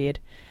thing is weird.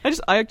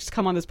 I just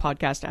come on this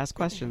podcast to ask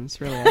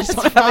questions, really. I just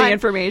want to have the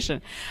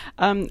information.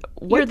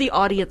 You're the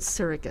audience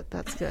surrogate.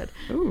 That's good.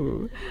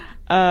 Ooh.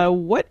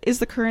 What is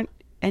the current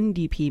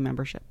NDP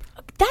membership?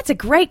 That's a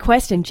great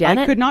question,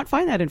 Janet. I could not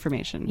find that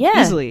information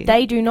Yeah, easily.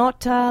 they do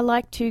not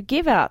like to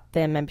give out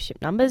their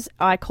membership numbers.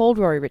 I called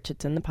Rory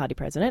Richardson, the party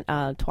president,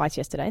 twice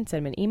yesterday and sent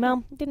him an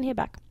email. Didn't hear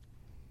back.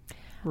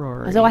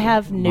 Rory. So I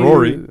have no...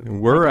 Rory,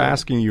 we're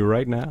asking you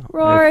right now.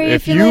 Rory,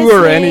 if if you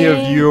you're or any of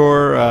listening.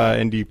 your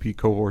NDP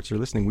cohorts are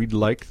listening, we'd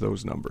like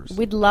those numbers.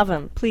 We'd love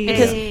them. Please.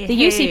 Because Hey, the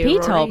hey, UCP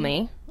Rory. told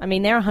me, I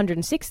mean, there are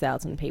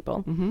 106,000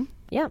 people. Mm-hmm.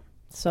 Yeah.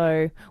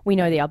 So we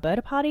know the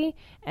Alberta Party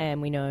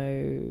and we know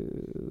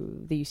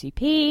the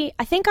UCP.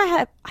 I think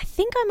I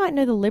might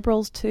know the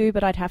Liberals too,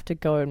 but I'd have to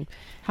go and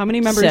How many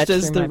members Search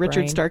does through the my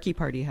Richard brain. Starkey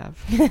party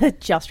have?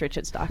 just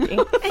Richard Starkey.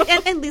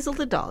 and Liesl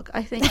the dog,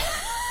 I think.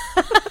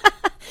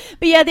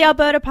 But yeah, the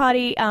Alberta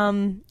Party,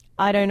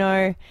 I don't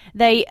know.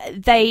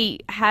 They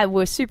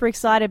were super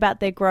excited about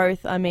their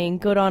growth. I mean,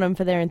 good on them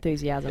for their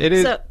enthusiasm. It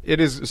is. So-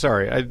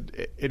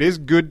 It is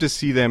good to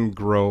see them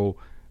grow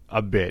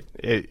a bit.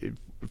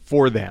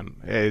 For them,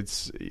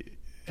 it's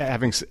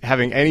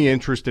having any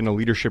interest in a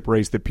leadership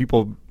race that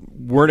people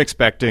weren't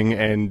expecting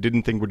and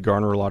didn't think would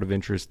garner a lot of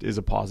interest is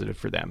a positive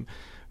for them.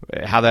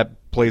 How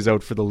that plays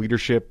out for the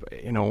leadership,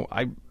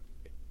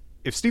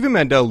 if Stephen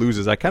Mandel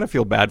loses, I kind of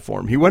feel bad for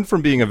him. He went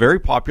from being a very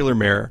popular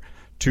mayor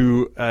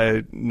to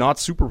a not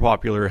super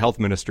popular health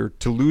minister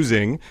to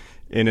losing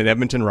in an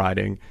Edmonton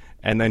riding,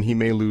 and then he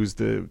may lose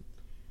the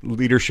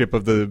leadership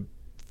of the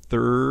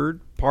third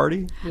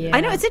party. Yeah.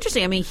 I know, it's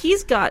interesting. I mean,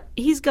 he's got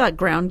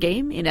ground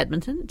game in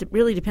Edmonton. It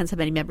really depends how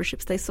many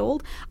memberships they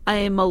sold. I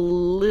am a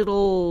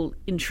little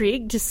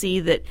intrigued to see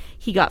that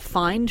he got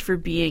fined for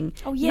being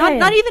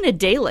not even a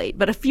day late,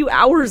 but a few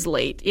hours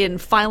late in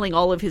filing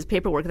all of his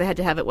paperwork. They had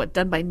to have it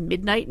done by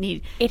midnight,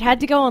 and It had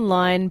to go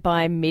online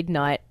by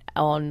midnight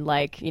on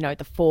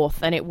the 4th,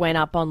 and it went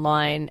up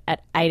online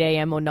at 8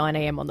 a.m. or 9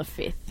 a.m. on the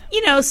 5th.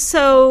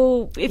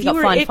 So if You got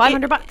were fined if-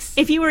 $500.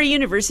 if you were a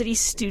university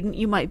student,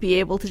 you might be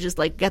able to just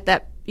get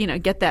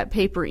that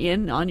paper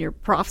in on your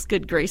prof's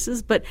good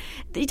graces. But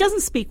it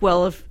doesn't speak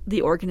well of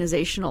the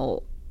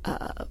organizational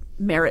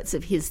merits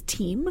of his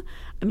team.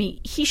 I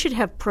mean, he should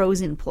have pros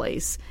in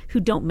place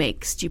who don't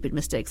make stupid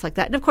mistakes like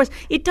that. And of course,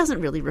 it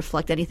doesn't really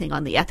reflect anything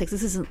on the ethics.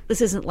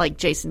 This isn't like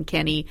Jason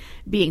Kenney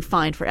being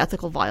fined for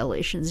ethical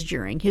violations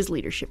during his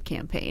leadership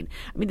campaign.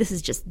 I mean, this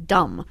is just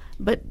dumb.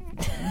 But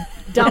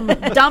dumb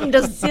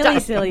does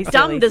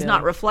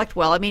not reflect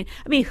well. I mean,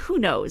 who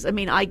knows? I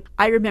mean, I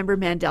remember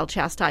Mandel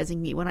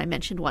chastising me when I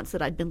mentioned once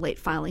that I'd been late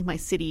filing my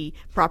city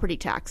property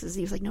taxes.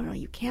 He was like, "No,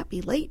 you can't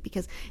be late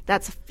because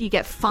you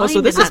get fined." Oh, so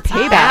this and is that's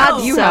payback.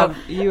 bad." You So- have.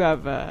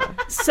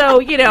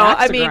 So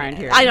axe I to mean, grind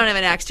here. I don't have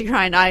an axe to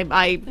grind. I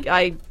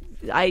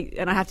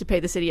have to pay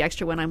the city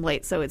extra when I'm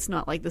late, so it's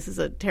not like this is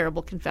a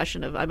terrible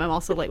confession of I'm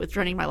also late with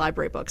returning my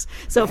library books.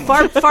 So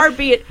far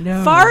be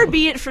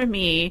it from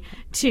me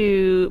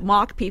to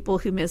mock people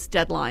who miss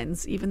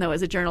deadlines, even though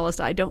as a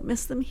journalist I don't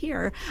miss them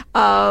here.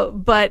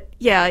 But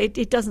yeah,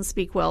 it doesn't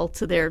speak well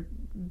to their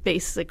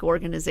basic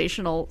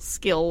organizational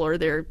skill or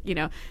their,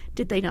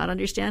 did they not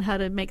understand how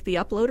to make the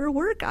uploader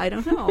work? I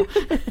don't know.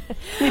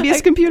 Maybe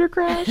his computer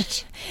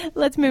crashed.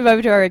 Let's move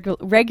over to our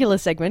regular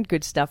segment,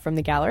 Good Stuff from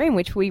the Gallery, in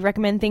which we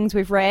recommend things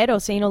we've read or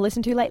seen or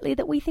listened to lately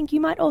that we think you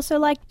might also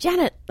like.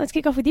 Janet, let's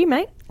kick off with you,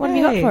 mate. What have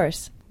you got for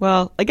us?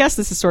 Well, I guess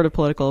this is sort of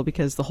political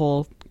because the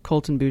whole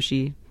Colton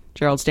Boushie,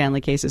 Gerald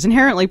Stanley case is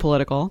inherently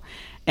political.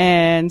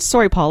 And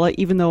sorry, Paula,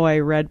 even though I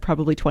read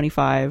probably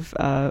 25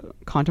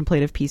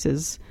 contemplative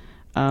pieces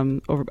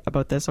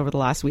about this over the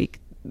last week,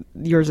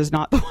 yours is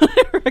not the one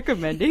I'm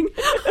recommending.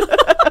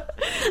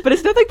 But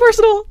it's nothing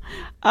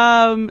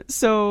personal.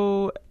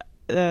 So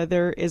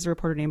there is a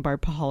reporter named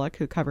Barb Pahalik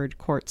who covered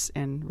courts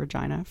in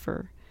Regina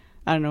for,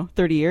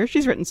 30 years.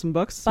 She's written some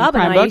books. Some Barb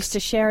and crime I books. used to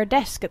share a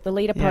desk at the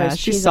Leader Yeah, Post.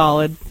 she's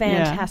solid. A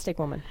fantastic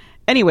woman.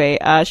 Anyway,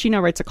 she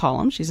now writes a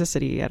column. She's a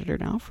city editor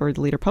now for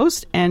the Leader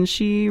Post, and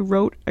she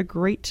wrote a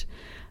great,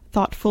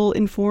 thoughtful,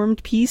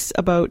 informed piece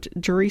about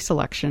jury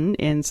selection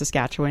in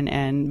Saskatchewan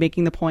and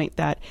making the point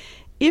that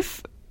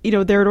if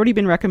there had already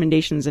been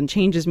recommendations and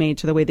changes made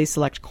to the way they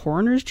select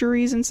coroners'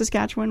 juries in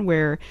Saskatchewan,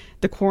 where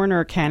the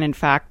coroner can in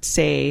fact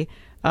say,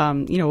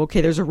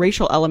 okay, there's a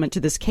racial element to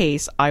this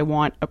case. I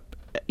want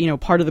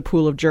part of the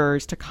pool of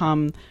jurors to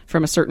come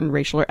from a certain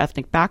racial or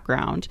ethnic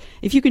background.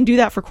 If you can do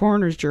that for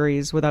coroners'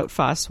 juries without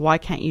fuss, why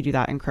can't you do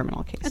that in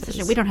criminal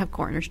cases? We don't have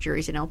coroners'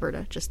 juries in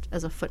Alberta, just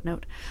as a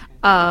footnote.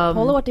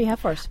 Paula, what do you have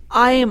for us?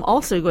 I am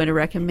also going to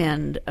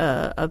recommend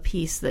a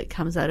piece that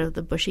comes out of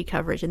the Bushy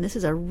coverage, and this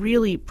is a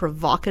really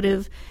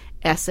provocative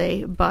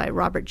essay by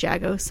Robert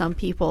Jago. Some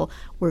people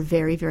were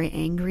very, very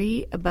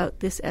angry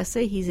about this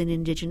essay. He's an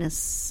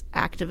Indigenous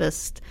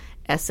activist,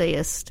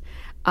 essayist,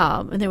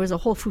 and there was a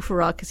whole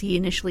foofara because he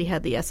initially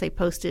had the essay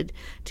posted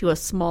to a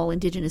small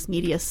Indigenous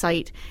media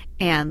site,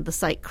 and the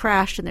site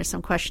crashed, and there's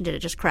some question, did it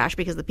just crash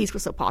because the piece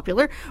was so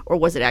popular, or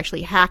was it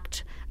actually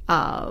hacked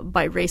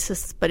by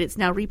racists? But it's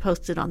now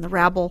reposted on the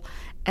Rabble,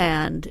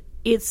 and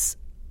it's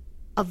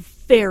a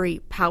very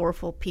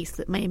powerful piece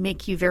that may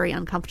make you very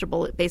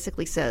uncomfortable. It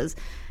basically says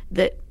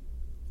that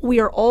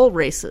we are all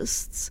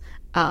racists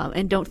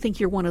and don't think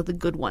you're one of the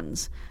good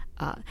ones.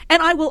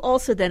 And I will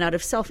also then, out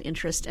of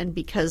self-interest, and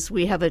because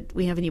we have a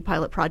new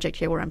pilot project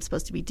here where I'm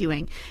supposed to be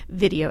doing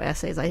video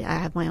essays. I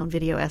have my own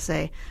video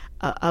essay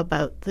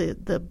about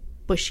the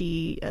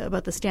Bushy,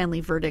 about the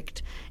Stanley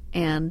verdict,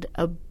 and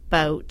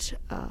about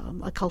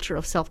a culture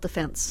of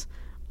self-defense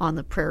on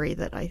the prairie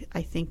that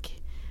I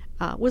think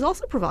was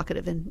also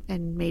provocative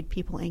and made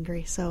people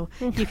angry. So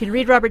you can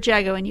read Robert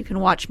Jago and you can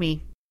watch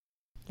me.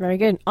 Very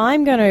good.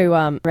 I'm going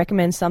to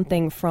recommend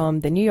something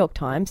from the New York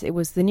Times. It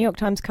was the New York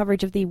Times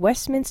coverage of the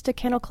Westminster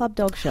Kennel Club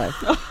dog show.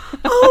 And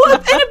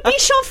a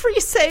Bichon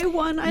Frise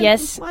one.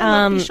 Yes.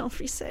 I love Bichon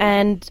Frise.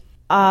 And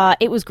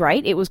it was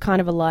great. It was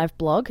kind of a live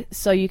blog.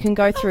 So you can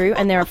go through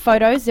and there are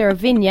photos, there are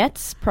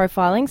vignettes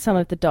profiling some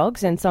of the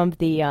dogs and some of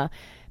the...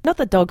 not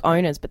the dog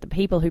owners, but the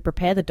people who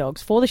prepare the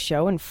dogs for the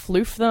show and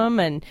floof them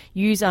and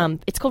use,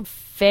 it's called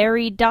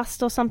fairy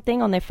dust or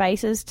something on their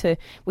faces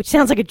which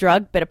sounds like a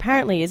drug, but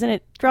apparently isn't.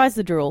 It dries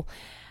the drool.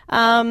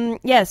 So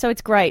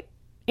it's great.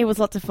 It was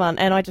lots of fun,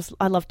 and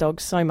I love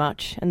dogs so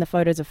much, and the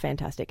photos are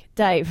fantastic.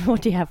 Dave,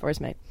 what do you have for us,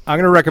 mate? I'm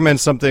going to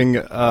recommend something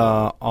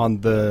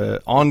on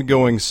the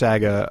ongoing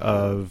saga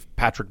of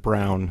Patrick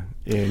Brown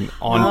in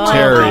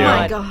Ontario. Oh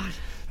my God.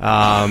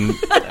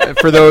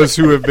 For those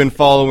who have been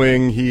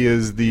following, he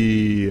is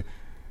the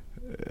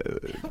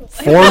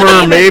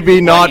former,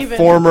 maybe not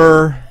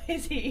former.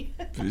 Is he?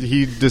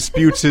 He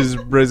disputes his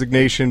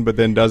resignation, but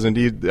then doesn't.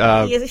 He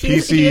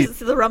is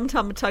the rum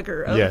tum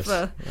tugger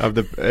of of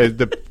the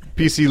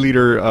PC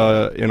leader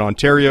in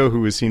Ontario,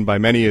 who is seen by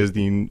many as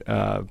the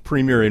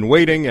premier in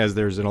waiting, as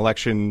there's an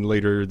election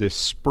later this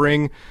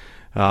spring.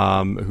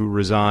 Who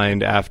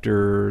resigned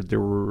after there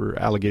were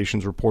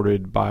allegations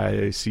reported by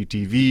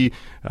CTV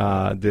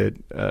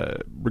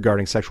that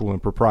regarding sexual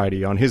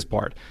impropriety on his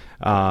part.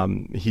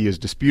 He is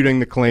disputing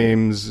the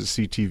claims.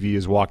 CTV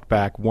has walked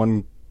back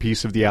one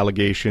piece of the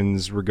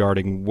allegations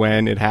regarding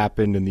when it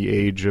happened and the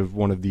age of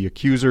one of the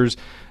accusers.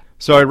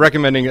 So I'm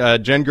recommending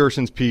Jen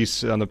Gerson's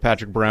piece on the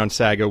Patrick Brown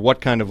saga,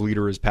 What Kind of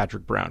Leader is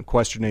Patrick Brown?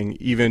 Questioning,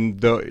 even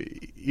though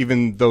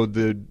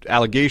the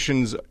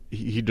allegations,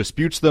 he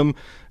disputes them,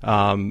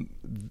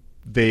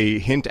 they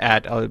hint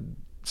at a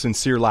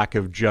sincere lack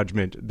of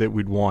judgment that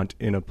we'd want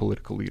in a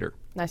political leader.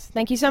 Nice.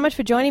 Thank you so much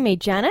for joining me,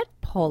 Janet,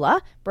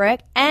 Paula,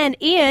 Breck, and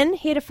Ian,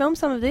 here to film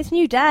some of this.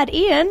 New dad,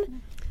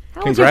 Ian.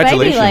 How old's your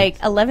baby?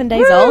 Like 11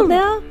 days old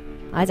now?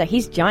 Isaac,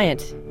 he's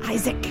giant.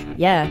 Isaac.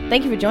 Yeah,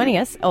 thank you for joining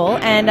us all.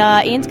 And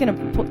Ian's going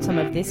to put some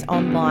of this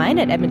online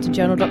at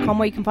edmontonjournal.com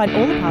where you can find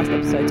all the past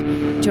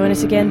episodes. Join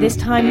us again this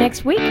time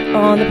next week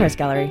on the Press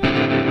Gallery.